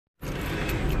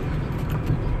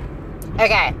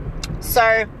Okay, so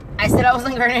I said I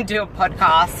wasn't going to do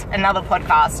another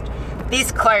podcast,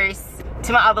 this close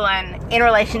to my other one in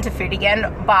relation to food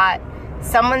again, but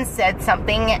someone said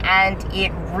something and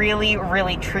it really,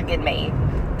 really triggered me.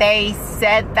 They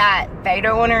said that they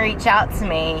don't want to reach out to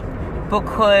me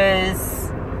because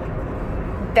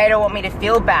they don't want me to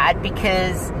feel bad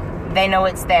because they know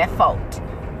it's their fault.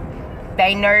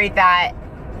 They know that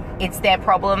it's their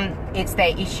problem, it's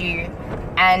their issue,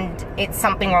 and it's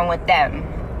something wrong with them.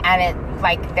 And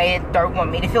they don't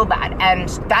want me to feel bad. And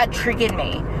that triggered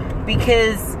me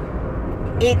because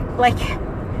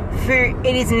food,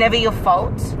 it is never your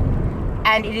fault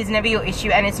and it is never your issue,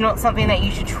 and it's not something that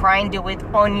you should try and deal with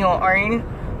on your own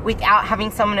without having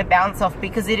someone to bounce off,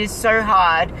 because it is so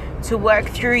hard to work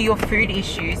through your food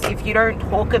issues if you don't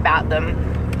talk about them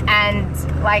and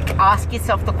ask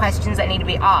yourself the questions that need to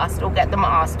be asked or get them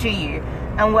asked to you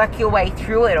and work your way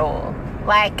through it all.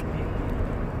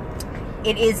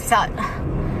 It is such...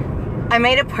 I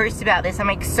made a post about this. I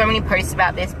make so many posts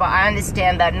about this, but I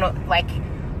understand that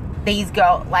these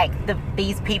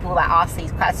people that ask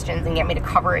these questions and get me to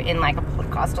cover it in a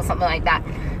podcast or something like that,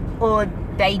 or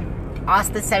they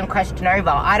ask the same question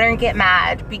over, I don't get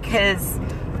mad because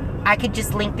I could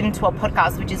just link them to a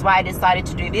podcast, which is why I decided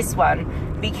to do this one,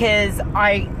 because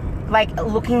I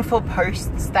looking for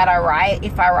posts that I write.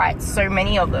 If I write so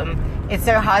many of them, it's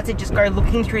so hard to just go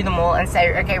looking through them all and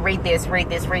say, okay, read this,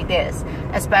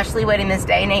 especially when in this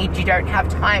day and age you don't have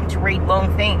time to read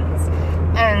long things.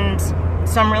 And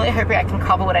so I'm really hoping I can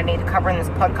cover what I need to cover in this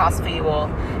podcast for you all.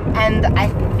 And I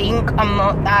think I'm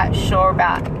not that sure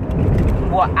about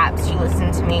what apps you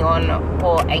listen to me on,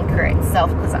 or Anchor itself,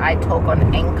 because I talk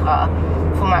on Anchor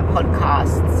for my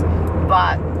podcasts.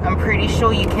 But I'm pretty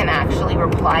sure you can actually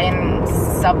reply and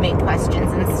submit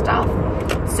questions and stuff.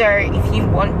 So if you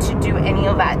want to do any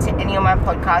of that to any of my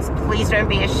podcasts, please don't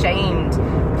be ashamed.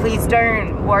 Please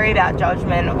don't worry about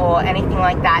judgment or anything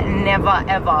like that. Never,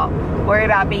 ever worry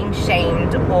about being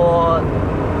shamed or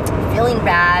feeling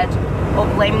bad or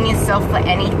blaming yourself for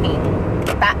anything.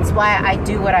 That's why I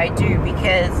do what I do,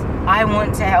 because I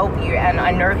want to help you and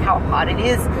I know how hard it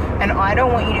is, and I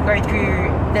don't want you to go through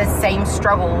the same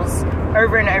struggles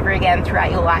over and over again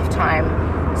throughout your lifetime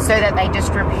so that they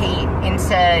just repeat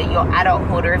into your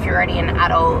adulthood, or if you're already an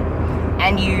adult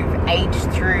and you've aged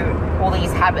through all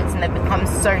these habits and they've become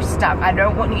so stuck. I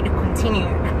don't want you to continue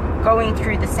going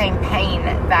through the same pain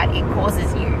that it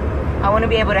causes you. I want to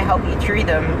be able to help you through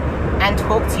them and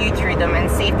talk to you through them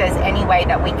and see if there's any way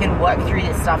that we can work through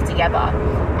this stuff together.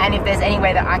 And if there's any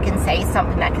way that I can say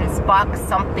something that can spark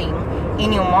something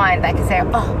in your mind that can say,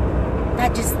 oh,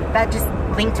 that just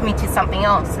linked me to something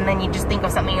else, and then you just think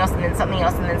of something else, and then something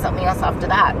else, and then something else after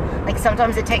that.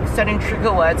 Sometimes it takes certain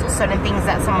trigger words or certain things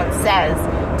that someone says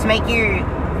to make you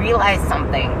realize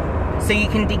something, so you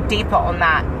can dig deeper on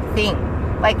that thing.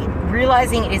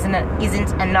 Realizing it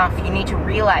isn't enough. You need to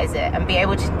realize it and be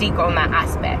able to dig on that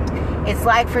aspect. It's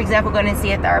for example, going to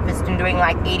see a therapist and doing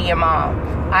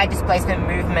EDMR, eye displacement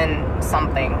movement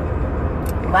something.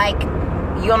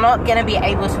 You're not going to be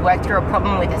able to work through a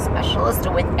problem with a specialist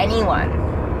or with anyone,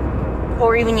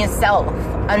 or even yourself,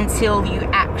 until you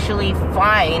actually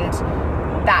find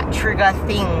that trigger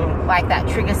thing, that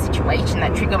trigger situation,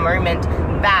 that trigger moment,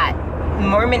 that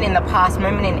moment in the past,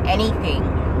 moment in anything,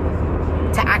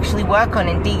 to actually work on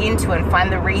and dig into and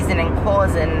find the reason and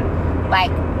cause and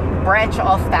branch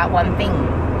off that one thing.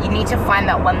 You need to find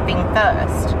that one thing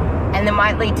first, and it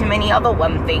might lead to many other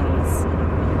one things.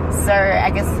 So I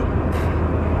guess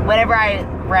whenever I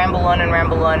ramble on,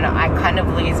 I kind of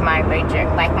lose my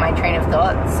mojo, my train of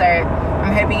thought. So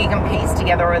I'm hoping you can piece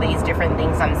together all these different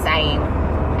things I'm saying.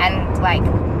 And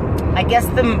I guess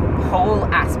the whole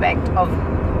aspect of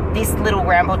this little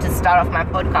ramble to start off my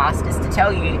podcast is to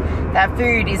tell you that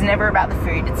food is never about the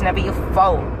food. It's never your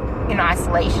fault in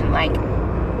isolation.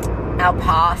 Our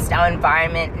past, our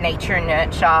environment, nature and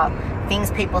nurture,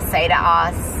 things people say to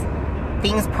us,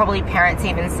 things probably parents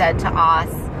even said to us,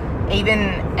 even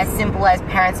as simple as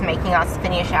parents making us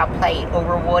finish our plate or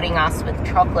rewarding us with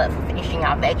chocolate for finishing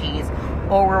our veggies,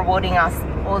 or rewarding us,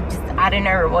 or just,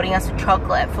 rewarding us with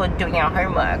chocolate for doing our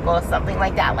homework or something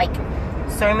like that.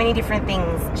 So many different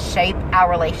things shape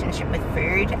our relationship with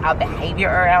food, our behavior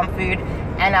around food,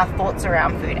 and our thoughts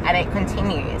around food, and it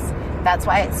continues. That's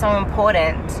why it's so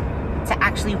important to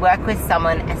actually work with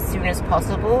someone as soon as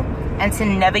possible and to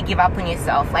never give up on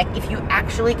yourself. If you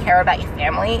actually care about your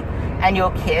family and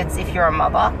your kids, if you're a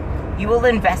mother, you will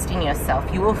invest in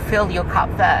yourself. You will fill your cup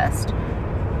first.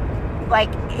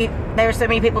 There are so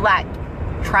many people that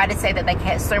try to say that they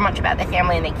care so much about their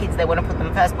family and their kids, they want to put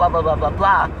them first, blah, blah, blah, blah,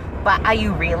 blah. But are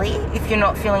you really, if you're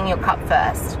not filling your cup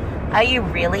first? Are you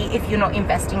really, if you're not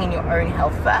investing in your own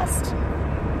health first?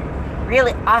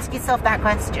 Really ask yourself that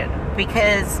question,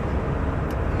 because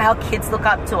our kids look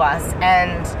up to us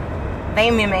and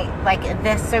they mimic, like,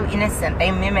 they're so innocent.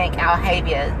 They mimic our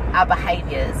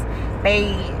behaviors.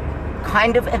 They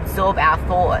kind of absorb our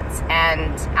thoughts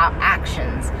and our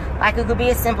actions. Like, it could be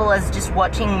as simple as just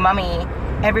watching mummy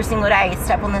every single day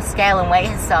step on the scale and weigh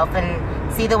herself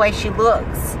and see the way she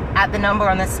looks at the number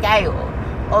on the scale,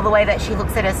 or the way that she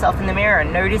looks at herself in the mirror,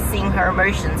 noticing her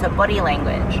emotions, her body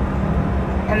language.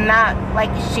 And that, like,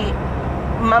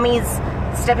 mummy's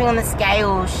stepping on the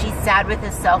scale, she's sad with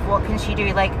herself, what can she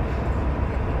do? Like,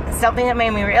 something that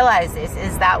made me realize this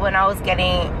is that when I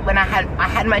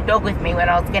had my dog with me when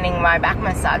I was getting my back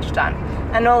massage done,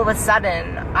 and all of a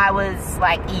sudden I was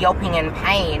like yelping in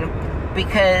pain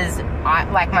because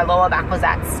my lower back was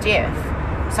that stiff.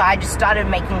 So I just started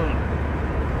making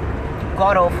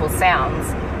god awful sounds,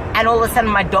 and all of a sudden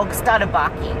my dog started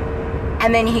barking,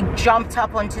 and then he jumped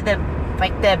up onto the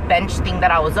bench thing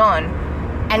that I was on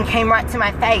and came right to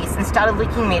my face and started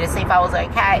licking me to see if I was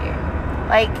okay.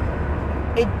 Like,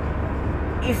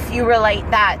 if you relate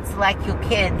that to like your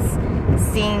kids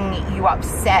seeing you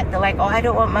upset, they're like, oh, I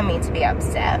don't want mummy to be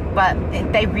upset. But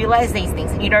they realize these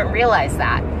things, and you don't realize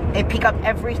that. They pick up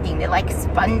everything. They're like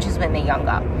sponges when they're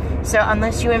younger. So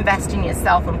unless you invest in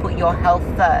yourself and put your health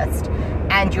first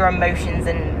and your emotions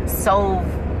and solve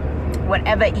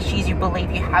whatever issues you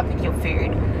believe you have with your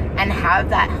food, and have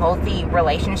that healthy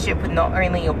relationship with not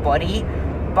only your body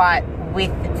but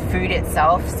with food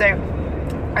itself. So,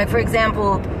 for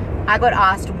example, I got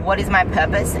asked, what is my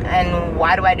purpose and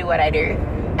why do I do what I do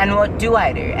and what do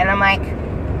I do? And I'm like,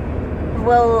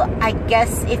 well, I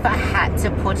guess if I had to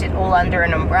put it all under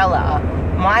an umbrella,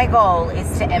 my goal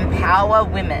is to empower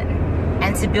women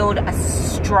and to build a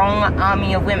strong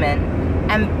army of women.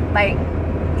 And like,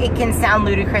 it can sound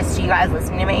ludicrous to you guys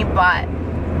listening to me, but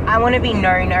I want to be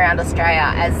known around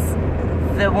Australia as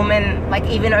the woman,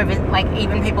 even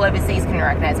people overseas can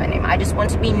recognize my name. I just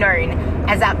want to be known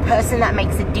as that person that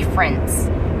makes a difference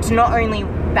to not only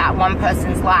that one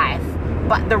person's life,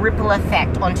 but the ripple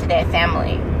effect onto their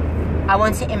family. I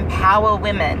want to empower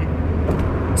women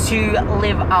to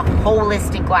live a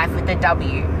holistic life with a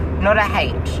W, not a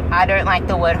H. I don't like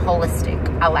the word holistic.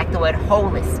 I like the word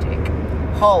holistic.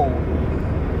 Whole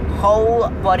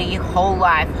body, whole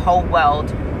life, whole world,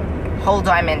 whole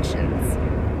dimensions.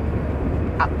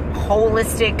 A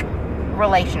holistic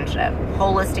relationship,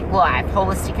 holistic life,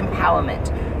 holistic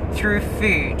empowerment through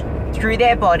food, through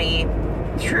their body,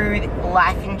 through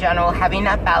life in general, having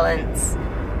that balance,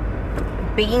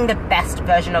 being the best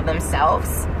version of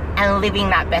themselves and living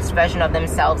that best version of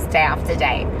themselves day after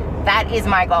day. That is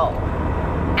my goal.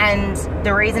 And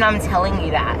the reason I'm telling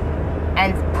you that,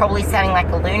 and probably sounding like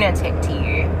a lunatic to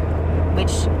you,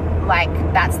 which, like,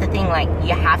 that's the thing, like,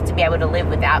 you have to be able to live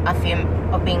without a fear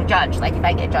of being judged. Like, if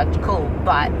I get judged, cool,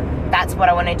 but that's what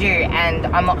I want to do, and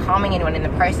I'm not harming anyone in the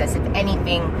process. If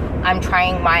anything, I'm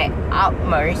trying my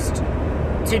utmost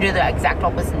to do the exact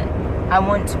opposite. I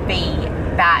want to be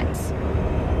that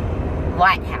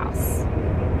lighthouse.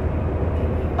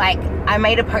 Like, I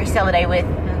made a post the other day with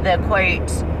the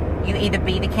quote, you either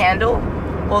be the candle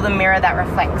or the mirror that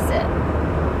reflects it.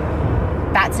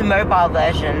 That's a mobile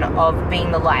version of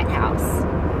being the lighthouse.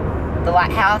 The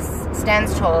lighthouse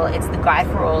stands tall, it's the guide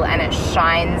for all, and it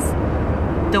shines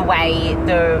the way,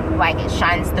 it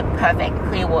shines the perfect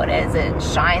clear waters, it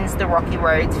shines the rocky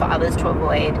roads for others to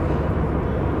avoid.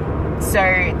 So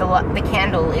the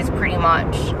candle is pretty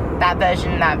much that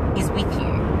version that is with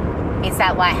you. It's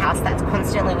that lighthouse that's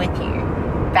constantly with you.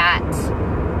 That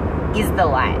is the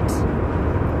light.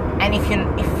 And if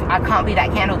I can't be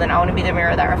that candle, then I want to be the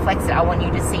mirror that reflects it. I want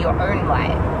you to see your own light.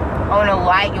 I want to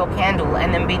light your candle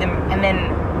and then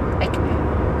like,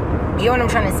 you know what I'm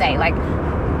trying to say? Like,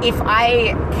 if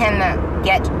I can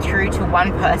get through to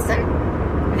one person,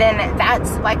 then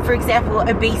that's, like, for example,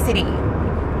 obesity.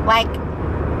 Like,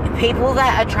 people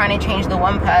that are trying to change the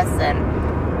one person,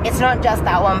 it's not just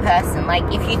that one person. Like,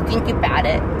 if you think about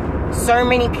it, so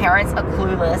many parents are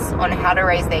clueless on how to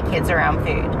raise their kids around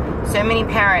food. So many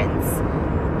parents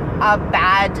are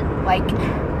bad, like,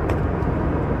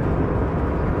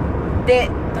 they're,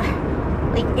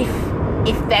 like,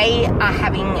 if they are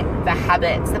having the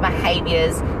habits, the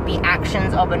behaviors, the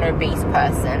actions of an obese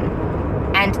person,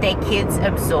 and their kids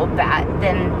absorb that,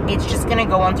 then it's just going to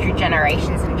go on through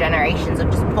generations and generations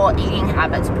of just poor eating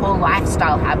habits, poor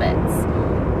lifestyle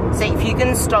habits. So if you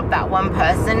can stop that one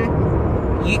person,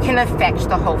 you can affect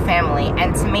the whole family.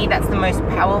 And to me, that's the most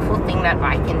powerful thing that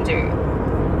I can do.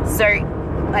 So,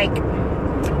 like,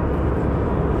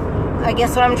 I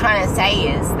guess what I'm trying to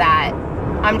say is that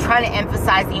I'm trying to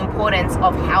emphasize the importance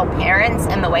of how parents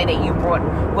and the way that you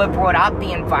were brought up,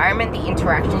 the environment, the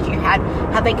interactions you had,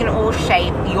 how they can all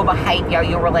shape your behavior,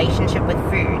 your relationship with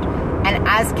food. And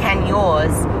as can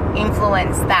yours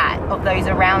influence that of those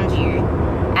around you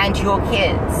and your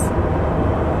kids.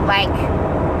 Like,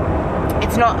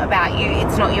 it's not about you.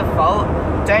 It's not your fault.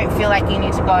 Don't feel like you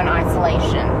need to go in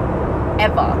isolation.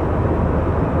 Ever.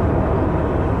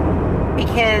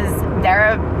 Because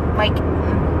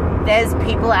there's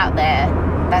people out there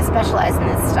that specialize in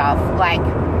this stuff. Like,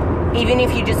 even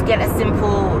if you just get a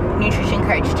simple nutrition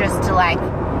coach just to like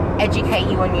educate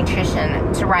you on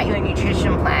nutrition, to write you a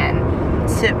nutrition plan,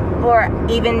 or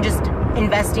even just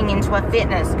investing into a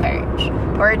fitness coach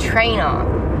or a trainer.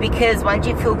 Because once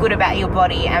you feel good about your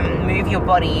body and move your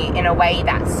body in a way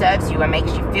that serves you and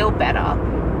makes you feel better,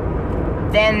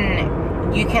 then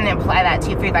you can apply that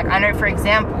to your food. Like, I know, for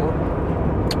example,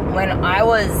 when I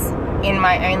was in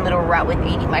my own little rut with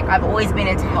eating, like, I've always been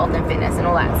into health and fitness and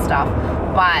all that stuff,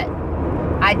 but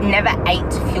I'd never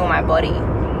ate to fuel my body.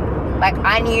 Like,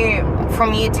 I knew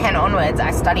from year 10 onwards,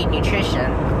 I studied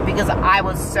nutrition because I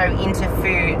was so into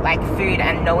food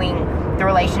and knowing the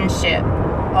relationship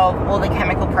of all the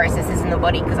chemical processes in the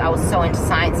body, because I was so into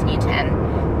science in year 10.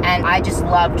 And I just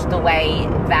loved the way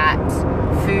that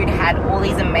food had all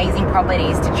these amazing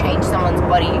properties to change someone's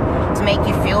body, to make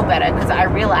you feel better, because I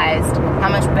realized how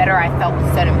much better I felt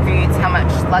with certain foods, how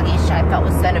much sluggish I felt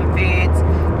with certain foods.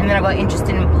 And then I got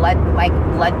interested in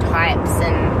blood types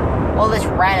and all this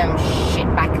random shit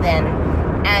back then.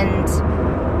 And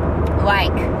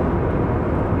like,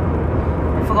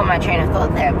 I forgot my train of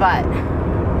thought there, but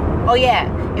oh yeah,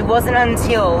 it wasn't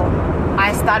until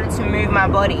I started to move my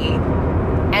body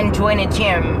and join a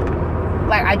gym.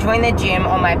 Like, I joined the gym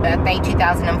on my birthday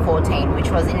 2014, which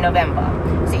was in November.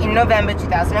 So in November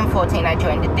 2014, I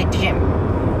joined the gym.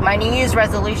 My New Year's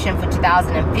resolution for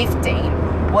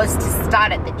 2015 was to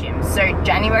start at the gym. So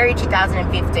January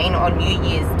 2015 on New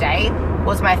Year's Day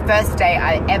was my first day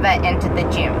I ever entered the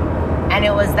gym. And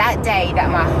it was that day that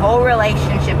my whole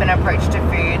relationship and approach to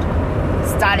food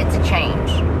started to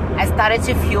change. I started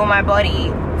to fuel my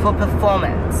body for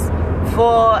performance,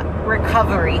 for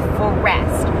recovery, for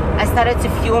rest. I started to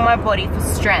fuel my body for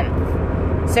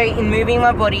strength. So in moving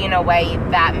my body in a way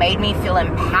that made me feel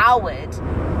empowered,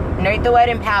 note the word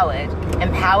empowered,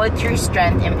 empowered through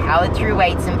strength, empowered through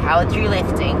weights, empowered through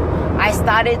lifting, I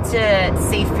started to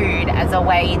see food as a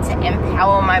way to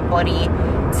empower my body,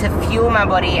 to fuel my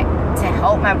body, to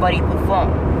help my body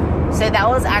perform. So that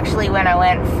was actually when I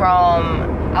went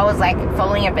from, I was like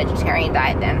following a vegetarian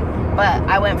diet then, but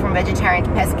I went from vegetarian to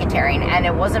pescatarian, and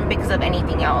it wasn't because of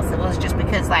anything else. It was just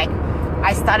because like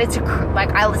I started to,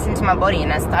 I listened to my body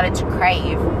and I started to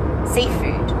crave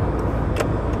seafood.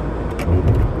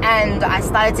 And I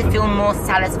started to feel more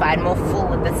satisfied, more full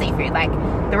with the seafood. Like,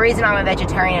 the reason I'm a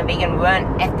vegetarian and vegan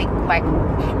weren't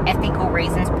ethical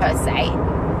reasons per se.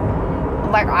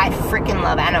 Like, I freaking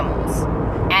love animals.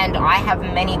 And I have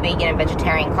many vegan and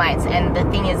vegetarian clients. And the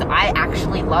thing is, I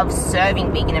actually love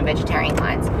serving vegan and vegetarian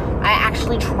clients. I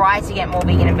actually try to get more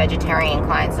vegan and vegetarian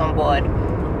clients on board.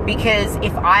 Because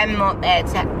if I'm not there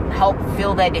to help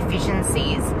fill their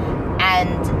deficiencies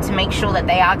and to make sure that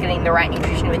they are getting the right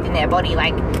nutrition within their body,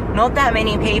 like, not that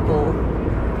many people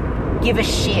give a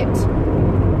shit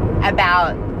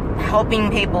about helping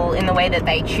people in the way that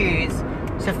they choose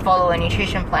to follow a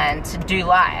nutrition plan to do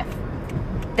life.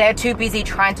 They're too busy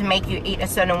trying to make you eat a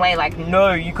certain way, like,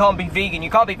 no, you can't be vegan,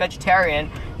 you can't be vegetarian,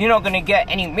 you're not gonna get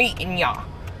any meat in ya.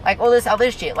 Like, all this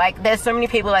other shit. Like, there's so many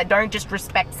people that don't just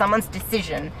respect someone's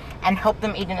decision and help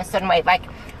them eat in a certain way. Like,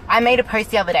 I made a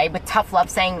post the other day with tough love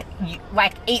saying,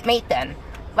 like, eat meat then.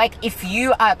 Like, if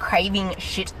you are craving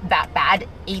shit that bad,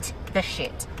 eat the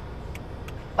shit.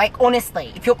 Like,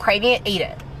 honestly, if you're craving it, eat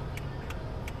it.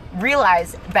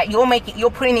 Realize that you're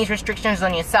putting these restrictions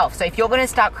on yourself. So if you're gonna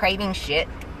start craving shit,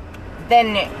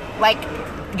 then, like,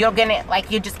 you're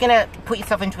just gonna put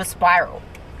yourself into a spiral.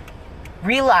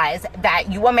 Realize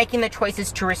that you are making the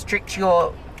choices to restrict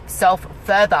yourself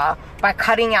further by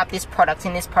cutting out this product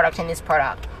and this product and this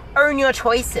product. Own your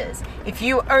choices. If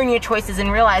you own your choices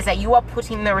and realize that you are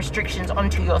putting the restrictions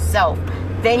onto yourself,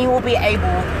 then you will be able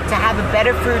to have a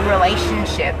better food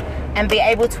relationship and be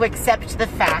able to accept the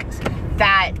fact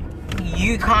that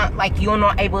you can't, like, you're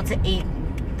not able to eat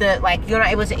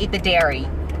the dairy.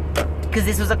 Because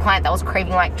this was a client that was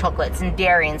craving like chocolates and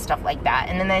dairy and stuff like that.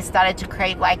 And then they started to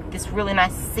crave like this really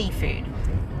nice seafood.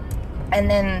 And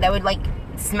then they would like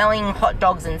smelling hot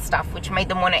dogs and stuff, which made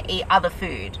them want to eat other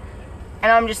food. And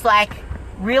I'm just like,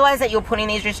 realize that you're putting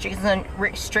these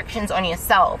restrictions on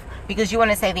yourself because you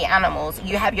want to save the animals.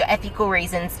 You have your ethical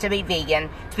reasons to be vegan,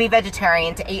 to be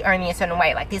vegetarian, to eat only a certain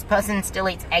way. Like, this person still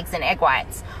eats eggs and egg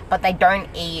whites, but they don't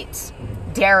eat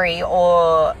dairy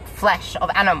or flesh of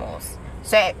animals.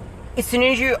 So as soon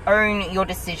as you own your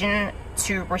decision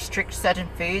to restrict certain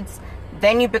foods,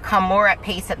 then you become more at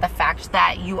peace at the fact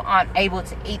that you aren't able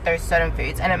to eat those certain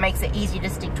foods, and it makes it easy to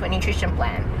stick to a nutrition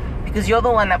plan because you're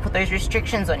the one that put those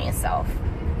restrictions on yourself.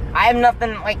 I have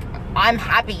nothing, like, I'm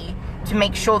happy to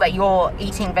make sure that you're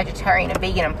eating vegetarian and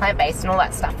vegan and plant-based and all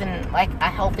that stuff in, like, a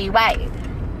healthy way.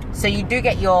 So you do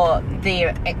get all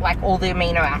the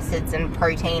amino acids and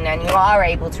protein, and you are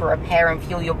able to repair and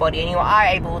fuel your body, and you are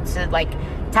able to, like,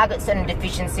 target certain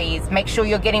deficiencies. Make sure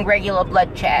you're getting regular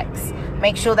blood checks.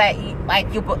 Make sure that,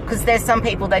 because there's some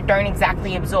people that don't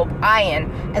exactly absorb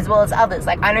iron as well as others.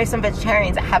 Like, I know some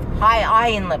vegetarians that have high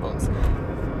iron levels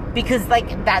because,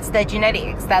 like, that's their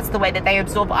genetics. That's the way that they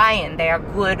absorb iron. They are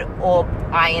good or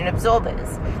iron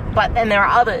absorbers. But then there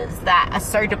are others that are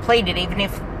so depleted, even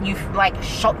if you've, like,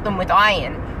 shot them with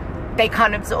iron, they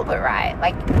can't absorb it right.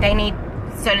 Like, they need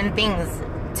certain things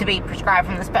to be prescribed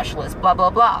from the specialist, blah,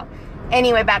 blah, blah.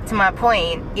 Anyway, back to my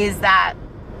point is that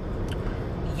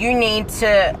you need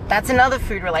to, that's another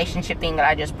food relationship thing that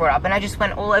I just brought up, and I just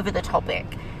went all over the topic.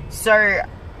 So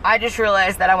I just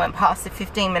realized that I went past the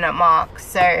 15-minute mark,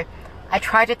 so I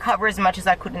tried to cover as much as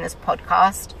I could in this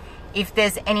podcast. If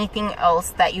there's anything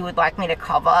else that you would like me to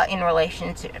cover in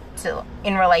relation to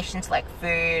like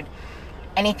food,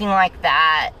 anything like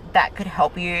that could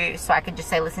help you, so I could just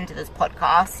say listen to this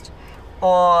podcast,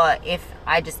 or if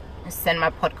I just send my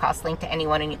podcast link to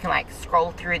anyone and you can, like,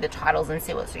 scroll through the titles and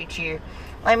see what suits you,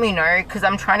 let me know, because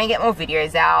I'm trying to get more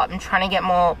videos out, I'm trying to get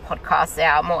more podcasts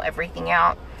out, more everything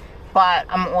out, but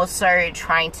I'm also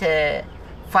trying to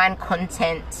find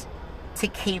content to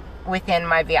keep within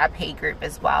my VIP group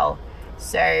as well.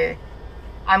 So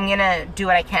I'm gonna do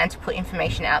what I can to put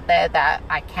information out there that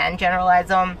I can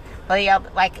generalize on. But yeah,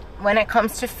 like, when it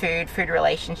comes to food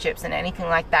relationships and anything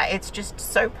like that, it's just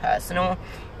so personal.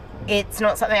 It's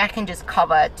not something I can just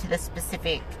cover to the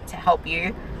specific to help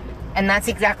you. And that's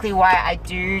exactly why I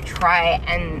do try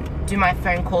and do my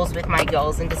phone calls with my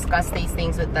girls and discuss these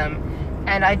things with them.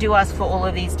 And I do ask for all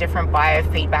of these different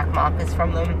biofeedback markers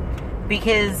from them,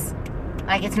 because,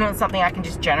 like, it's not something I can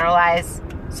just generalize.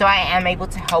 So I am able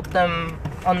to help them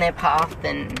on their path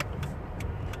and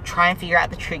try and figure out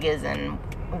the triggers and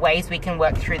ways we can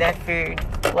work through their food,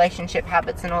 relationship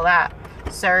habits and all that.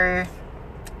 So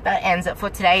that ends it for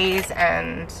today's,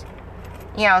 and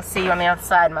yeah, I'll see you on the other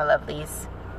side, my lovelies.